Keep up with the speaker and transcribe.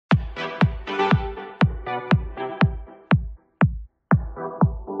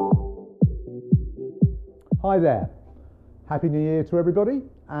Hi there, Happy New Year to everybody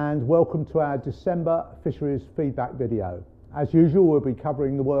and welcome to our December Fisheries feedback video. As usual, we'll be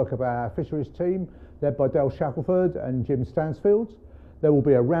covering the work of our Fisheries team led by Del Shackelford and Jim Stansfield. There will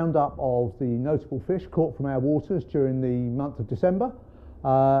be a roundup of the notable fish caught from our waters during the month of December.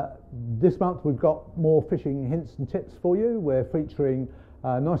 This month we've got more fishing hints and tips for you. We're featuring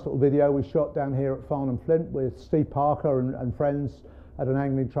a nice little video we shot down here at Farnham Flint with Steve Parker and friends at an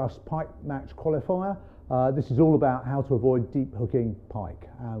Angling Trust pike match qualifier. This is all about how to avoid deep hooking pike.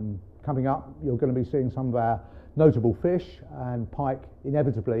 Coming up, you're going to be seeing some of our notable fish, and pike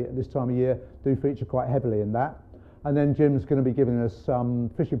inevitably at this time of year do feature quite heavily in that. And then Jim's going to be giving us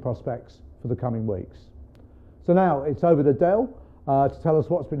some fishing prospects for the coming weeks. So now it's over to Del to tell us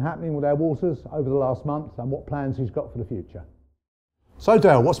what's been happening with our waters over the last month and what plans he's got for the future. So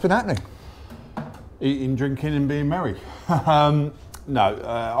Del, what's been happening? Eating, drinking and being merry. No,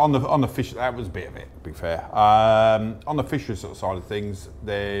 on the fish, that was a bit of it, to be fair. On the fishery sort of side of things,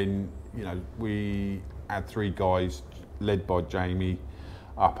 then, you know, we had 3 guys led by Jamie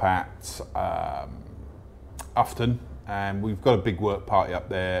up at Ufton, and we've got a big work party up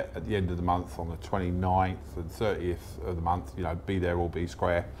there at the end of the month on the 29th and 30th of the month. You know, be there or be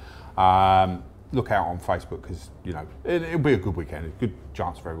square. Look out on Facebook because, you know, it'll be a good weekend, a good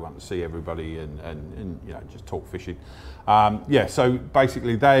chance for everyone to see everybody and you know, just talk fishing. Yeah, so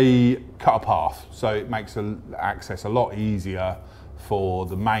basically they cut a path, so it makes access a lot easier for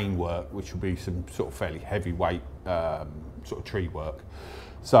the main work, which will be some sort of fairly heavyweight sort of tree work.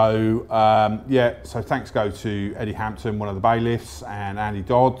 So yeah, so thanks go to Eddie Hampton, one of the bailiffs, and Andy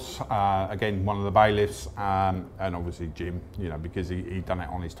Dodds, again one of the bailiffs, and obviously Jim, you know, because he done it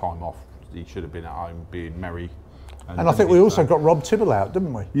on his time off. He should have been at home being merry. And I think we also got Rob Tibble out,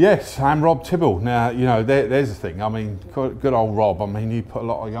 didn't we? Yes, and Rob Tibble. Now, you know, there's the thing. I mean, good old Rob. I mean, he put a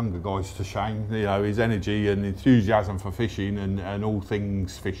lot of younger guys to shame. You know, his energy and enthusiasm for fishing and all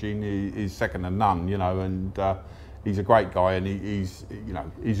things fishing is second to none. You know, and he's a great guy, and he's you know,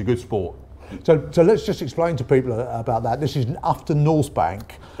 he's a good sport. So let's just explain to people about that. This is Ufton North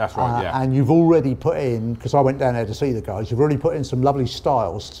Bank. That's right, yeah. And you've already put in, because I went down there to see the guys, you've already put in some lovely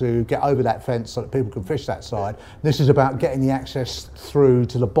stiles to get over that fence so that people can fish that side. This is about getting the access through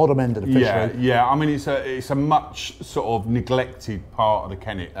to the bottom end of the fishery. Yeah. I mean, it's a much sort of neglected part of the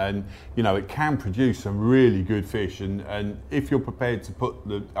Kennet, and you know, it can produce some really good fish. And if you're prepared to put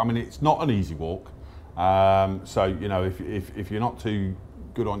I mean, it's not an easy walk. So you know, if you're not too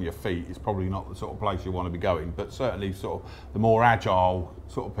good on your feet, it's probably not the sort of place you want to be going, but certainly sort of the more agile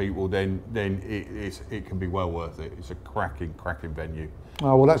sort of people, then it can be well worth it. It's a cracking venue.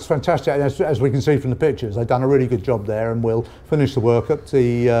 Oh, well, that's fantastic. As we can see from the pictures, they've done a really good job there, and we'll finish the work at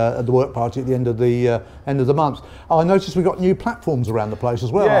the work party at the end of the month. Oh, I noticed we've got new platforms around the place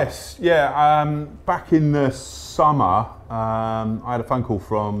as well. Yes, yeah. Back in the summer, I had a phone call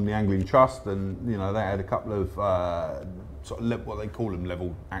from the Angling Trust, and you know, they had a couple of sort of what they call them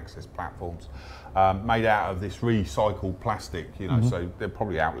level access platforms, made out of this recycled plastic. You know, so they'll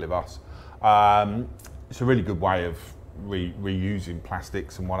probably outlive us. It's a really good way of reusing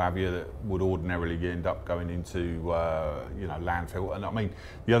plastics and what have you that would ordinarily end up going into you know, landfill. And I mean,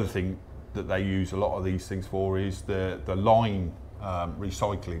 the other thing that they use a lot of these things for is the line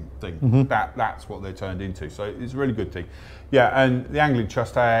recycling thing. That's what they're turned into. So it's a really good thing. Yeah, and the Angling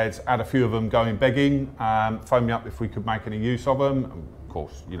Trust had a few of them going begging. Phone me up if we could make any use of them. Of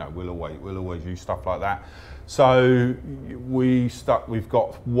course, you know, we'll always use stuff like that. So we've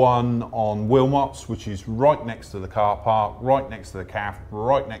got one on Wilmots, which is right next to the car park, right next to the calf,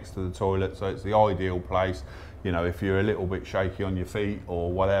 right next to the toilet. So it's the ideal place. You know, if you're a little bit shaky on your feet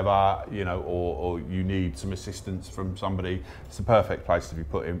or whatever, you know, or you need some assistance from somebody, it's the perfect place to be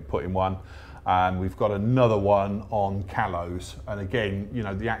put in one. And we've got another one on Callows, and again, you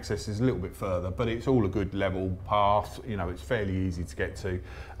know, the access is a little bit further, but it's all a good level path. You know, it's fairly easy to get to,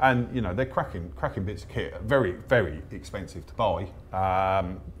 and you know, they're cracking bits of kit. Very expensive to buy,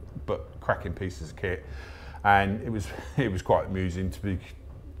 but cracking pieces of kit. And it was quite amusing to be,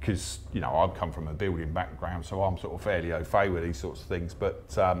 because you know, I've come from a building background, so I'm sort of fairly au fait with these sorts of things, but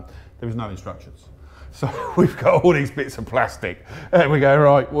there was no instructions. So we've got all these bits of plastic, and we go,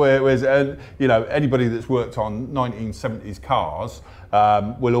 right, where's it? And you know, anybody that's worked on 1970s cars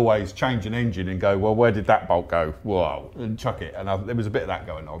will always change an engine and go, well, where did that bolt go? Whoa, and chuck it. And there was a bit of that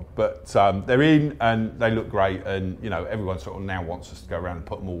going on, but they're in and they look great, and you know, everyone sort of now wants us to go around and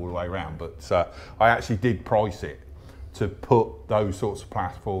put them all the way around. But I actually did price it to put those sorts of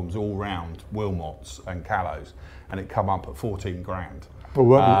platforms all round Wilmots and Callows, and it come up at 14 grand. But we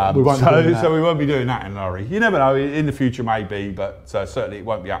won't be doing that. So we won't be doing that in a hurry. You never know, in the future maybe, but certainly it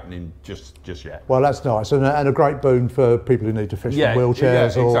won't be happening just yet. Well, that's nice, and a great boon for people who need to fish from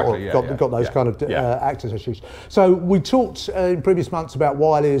wheelchairs or got those kind of access issues. So we talked in previous months about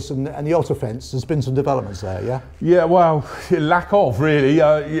Wiley's and the otter fence. There's been some developments there, yeah? Yeah, well, lack of really.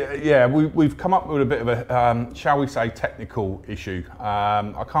 We've come up with a bit of a, shall we say, technical issue.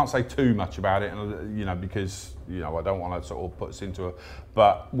 I can't say too much about it, because I don't want to sort of put us into a,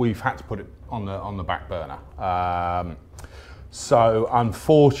 but we've had to put it on the back burner. So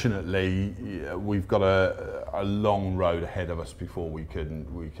unfortunately, we've got a long road ahead of us before we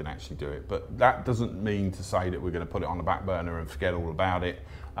can actually do it. But that doesn't mean to say that we're going to put it on the back burner and forget all about it.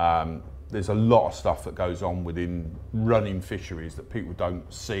 There's a lot of stuff that goes on within running fisheries that people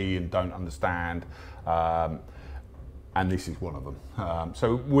don't see and don't understand. And this is one of them.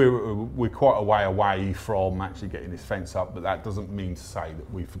 So we're quite a way away from actually getting this fence up, but that doesn't mean to say that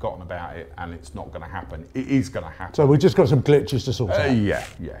we've forgotten about it and it's not going to happen. It is going to happen. So we've just got some glitches to sort out. Yeah,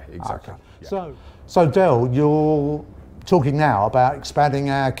 exactly. Okay. Yeah. So Del, you're talking now about expanding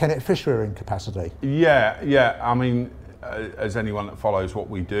our kennet fish rearing capacity. Yeah. I mean, as anyone that follows what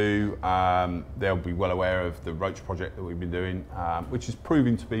we do, they'll be well aware of the roach project that we've been doing, which is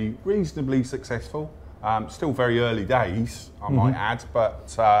proving to be reasonably successful. Still very early days, I might add,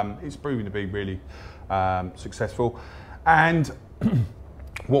 but it's proving to be really successful. And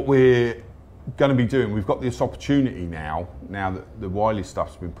what we're going to be doing, we've got this opportunity now that the Wiley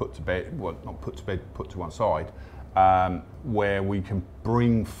stuff's been put to bed, well, not put to bed, put to one side, where we can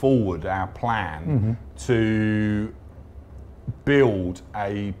bring forward our plan to build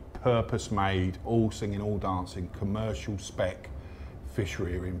a purpose-made, all singing, all dancing, commercial spec fish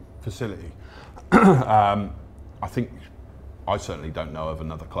rearing facility. I think I certainly don't know of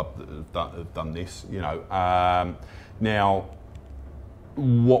another club that have done this. Now,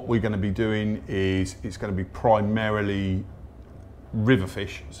 what we're going to be doing is it's going to be primarily river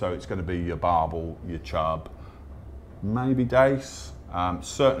fish, so it's going to be your barbel, your chub, maybe dace,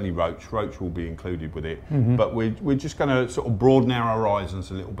 certainly roach. Roach will be included with it, but we're just going to sort of broaden our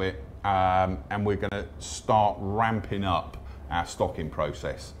horizons a little bit, and we're going to start ramping up our stocking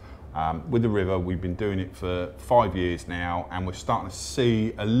process. With the river, we've been doing it for 5 years now, and we're starting to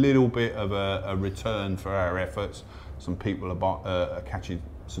see a little bit of a return for our efforts. Some people are catching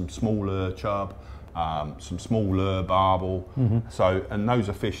some smaller chub, some smaller barbel. And those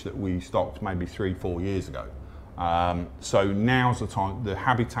are fish that we stocked maybe 3-4 years ago. So now's the time. The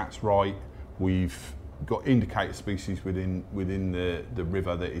habitat's right. We've got indicator species within the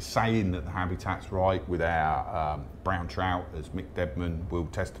river that is saying that the habitat's right with our brown trout, as Mick Debman will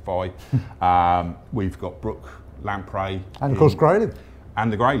testify. We've got brook lamprey. And of course grayling.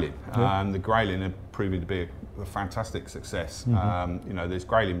 And the grayling. The grayling are proving to be a fantastic success. There's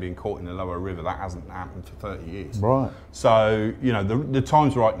grayling being caught in the lower river. That hasn't happened for 30 years. Right. So, the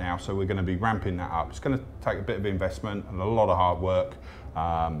time's right now, so we're going to be ramping that up. It's going to take a bit of investment and a lot of hard work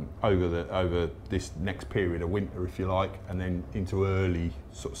over this next period of winter, if you like, and then into early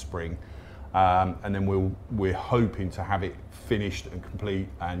sort of spring. And then we're hoping to have it finished and complete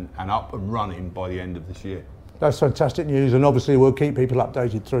and up and running by the end of this year. That's fantastic news, and obviously we'll keep people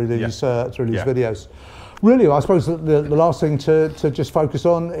updated through these videos. Really, I suppose the last thing to just focus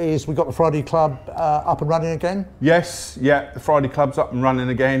on is we've got the Friday Club up and running again? Yes, the Friday Club's up and running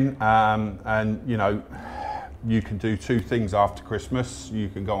again, and you can do two things after Christmas. You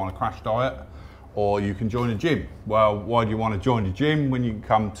can go on a crash diet, or you can join a gym. Well, why do you want to join a gym when you can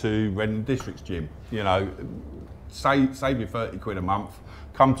come to Reading District's gym? Save you 30 quid a month,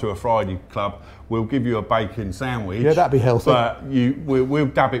 come to a Friday Club, we'll give you a bacon sandwich. Yeah, that'd be healthy. But we'll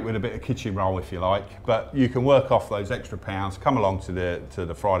dab it with a bit of kitchen roll if you like, but you can work off those extra pounds, come along to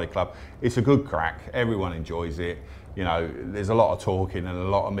the Friday Club. It's a good crack, everyone enjoys it. There's a lot of talking and a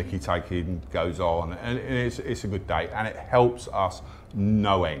lot of mickey taking goes on, and it's a good day, and it helps us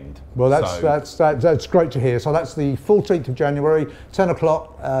no end. Well, that's great to hear. So that's the 14th of January, 10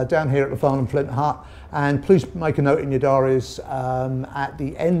 o'clock, down here at the Farnham Flint Hut. And please make a note in your diaries at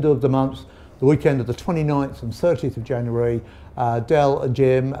the end of the month, the weekend of the 29th and 30th of January, Del and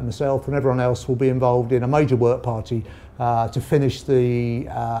Jim and myself and everyone else will be involved in a major work party to finish the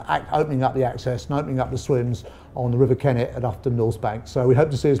opening up the access and opening up the swims on the River Kennet at Ufton North Bank. So we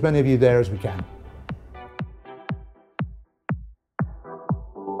hope to see as many of you there as we can.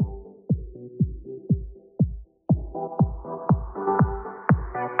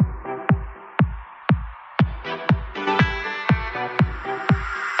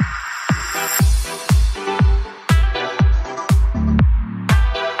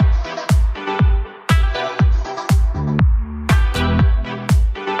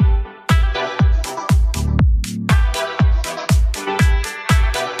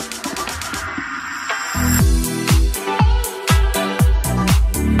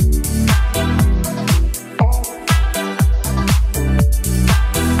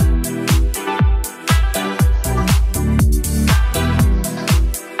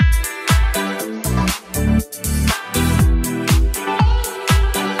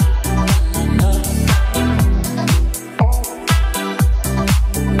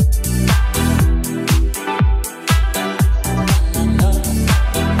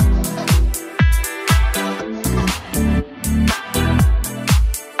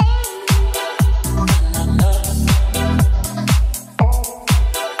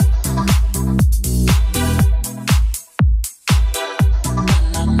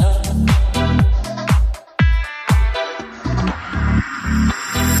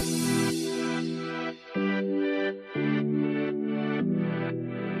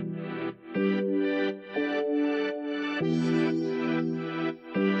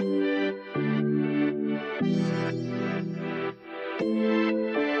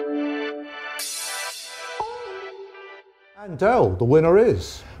 Del, the winner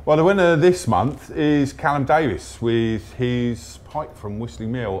is? Well, the winner this month is Callum Davis with his pike from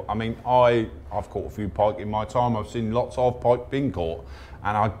Whistling Mill. I mean, I've caught a few pike in my time. I've seen lots of pike being caught,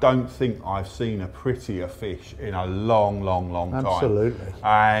 and I don't think I've seen a prettier fish in a long time. Absolutely.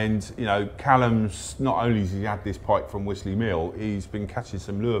 And, you know, Callum's, not only has he had this pike from Whistling Mill, he's been catching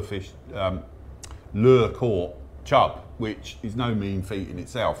some lure caught chub, which is no mean feat in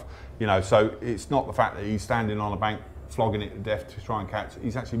itself. You know, so it's not the fact that he's standing on a bank flogging it to death to try and catch.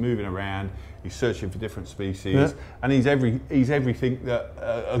 He's actually moving around, he's searching for different species, and he's everything that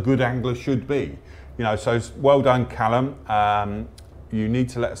a good angler should be. You know, so well done, Callum. You need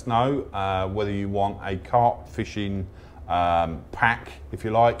to let us know whether you want a carp fishing pack, if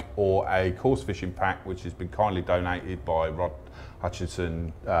you like, or a coarse fishing pack, which has been kindly donated by Rod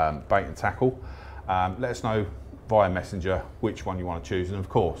Hutchinson Bait and Tackle. Let us know via Messenger which one you want to choose, and of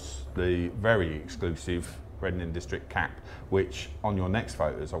course the very exclusive Redden District cap, which on your next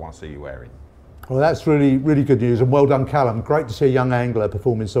photos I want to see you wearing. Well, that's really good news, and well done, Callum. Great to see a young angler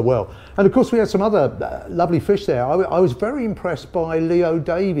performing so well. And of course we had some other lovely fish there. I was very impressed by Leo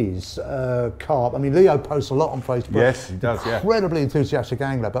Davies' carp. I mean, Leo posts a lot on Facebook. Yes, he does. Incredibly enthusiastic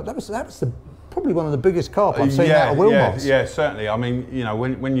angler, but that was probably one of the biggest carp I've seen out of Wilmots. Yeah, certainly. I mean, you know,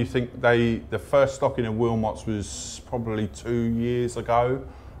 when you think the first stocking of Wilmots was probably 2 years ago.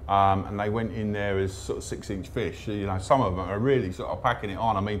 And they went in there as sort of 6-inch fish. You know, some of them are really sort of packing it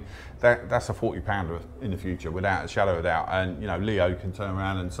on. I mean, that's a 40-pounder in the future, without a shadow of a doubt. And you know, Leo can turn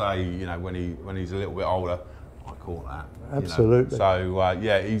around and say, you know, when he's a little bit older, I caught that. Absolutely. You know? So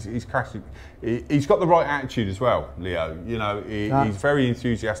yeah, he's crashing. He's got the right attitude as well, Leo. You know, he's very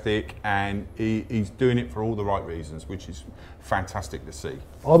enthusiastic, and he's doing it for all the right reasons, which is fantastic to see.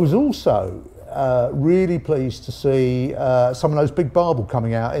 I was also really pleased to see some of those big barbel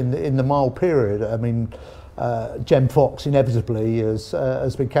coming out in the mild period. I mean, Jem Fox inevitably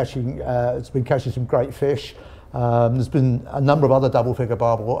has been catching some great fish. There's been a number of other double-figure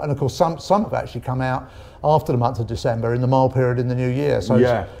barbel, and of course some have actually come out after the month of December in the mild period in the new year. So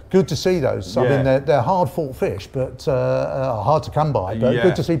it's good to see those. I mean, they're hard-fought fish, but hard to come by. But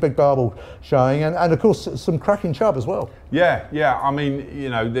good to see big barbel showing, and of course some cracking chub as well. Yeah. I mean, you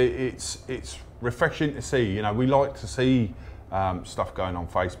know, it's refreshing to see. You know, we like to see stuff going on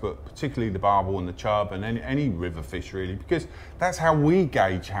Facebook, particularly the barbel and the chub and any river fish really, because that's how we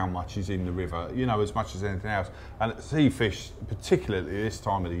gauge how much is in the river, you know, as much as anything else. And sea fish, particularly this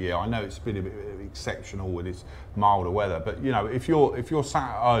time of the year, I know it's been a bit exceptional with this milder weather, but you know, if you're sat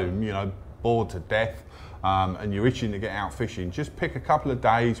at home, you know, bored to death, and you're itching to get out fishing, just pick a couple of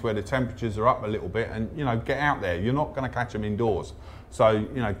days where the temperatures are up a little bit, and you know, get out there. You're not going to catch them indoors, so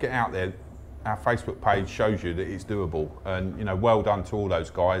you know, get out there. Our Facebook page shows you that it's doable, and you know, well done to all those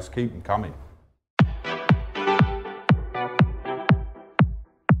guys. Keep them coming.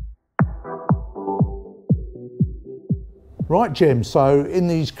 Right, Jim, so in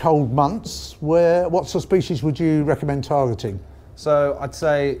these cold months, what sort of species would you recommend targeting? So I'd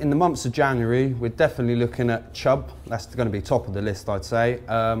say in the months of January, we're definitely looking at chub. That's going to be top of the list, I'd say.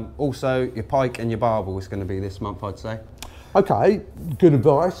 Also, your pike and your barbel is going to be this month, I'd say. Okay, good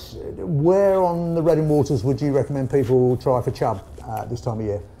advice. Where on the Redding Waters would you recommend people try for chub this time of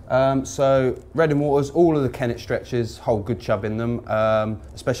year? So Redding Waters, all of the Kennet stretches hold good chub in them,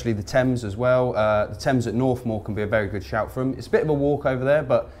 especially the Thames as well. The Thames at Northmoor can be a very good shout for them. It's a bit of a walk over there,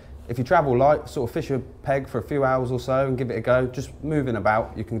 but if you travel light, sort of fish a peg for a few hours or so and give it a go, just moving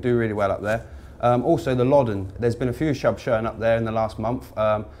about, you can do really well up there. Also the Loddon, there's been a few chub showing up there in the last month.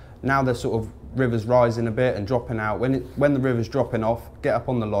 Now they're sort of rivers rising a bit and dropping out. When the river's dropping off, get up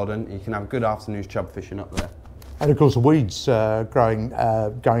on the Loddon, you can have a good afternoon's chub fishing up there. And of course the weeds going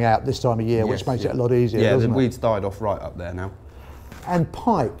out this time of year, which makes it a lot easier, doesn't it? Yeah, the weeds died off right up there now. And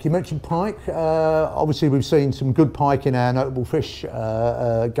pike, you mentioned pike. Obviously we've seen some good pike in our notable fish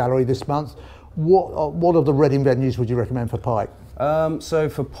gallery this month. What of the Redding venues would you recommend for pike? So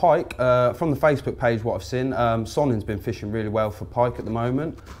for pike, from the Facebook page, what I've seen, Sonning's been fishing really well for pike at the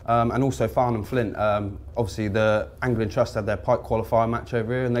moment, and also Farnham Flint. Obviously the Angling Trust had their pike qualifier match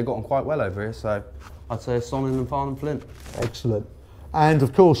over here and they got on quite well over here, so I'd say Sonning and Farnham Flint. Excellent. And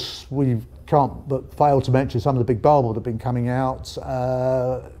of course we can't but fail to mention some of the big barbel that have been coming out.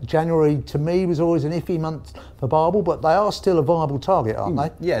 January to me was always an iffy month for barbel, but they are still a viable target, aren't they?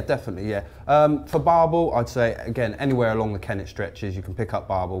 Yeah, definitely, yeah. For barbel, I'd say, again, anywhere along the Kennet stretches you can pick up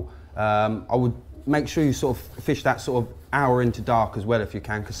barbel. I would make sure you sort of fish that sort of hour into dark as well if you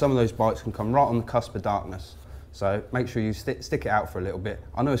can, because some of those bites can come right on the cusp of darkness. So make sure you stick it out for a little bit.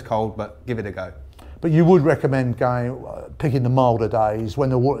 I know it's cold, but give it a go. But you would recommend picking the milder days when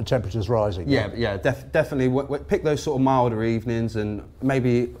the water temperature's rising? Yeah, definitely. Pick those sort of milder evenings, and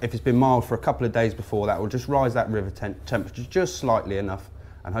maybe if it's been mild for a couple of days before, that will just rise that river temperature just slightly enough,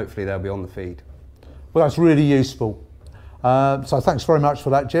 and hopefully they'll be on the feed. Well, that's really useful. So thanks very much for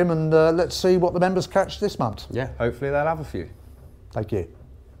that, Jim, and let's see what the members catch this month. Yeah, hopefully they'll have a few. Thank you.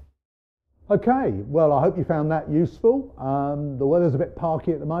 Okay, well, I hope you found that useful. The weather's a bit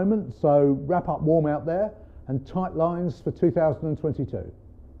parky at the moment, so wrap up warm out there and tight lines for 2022.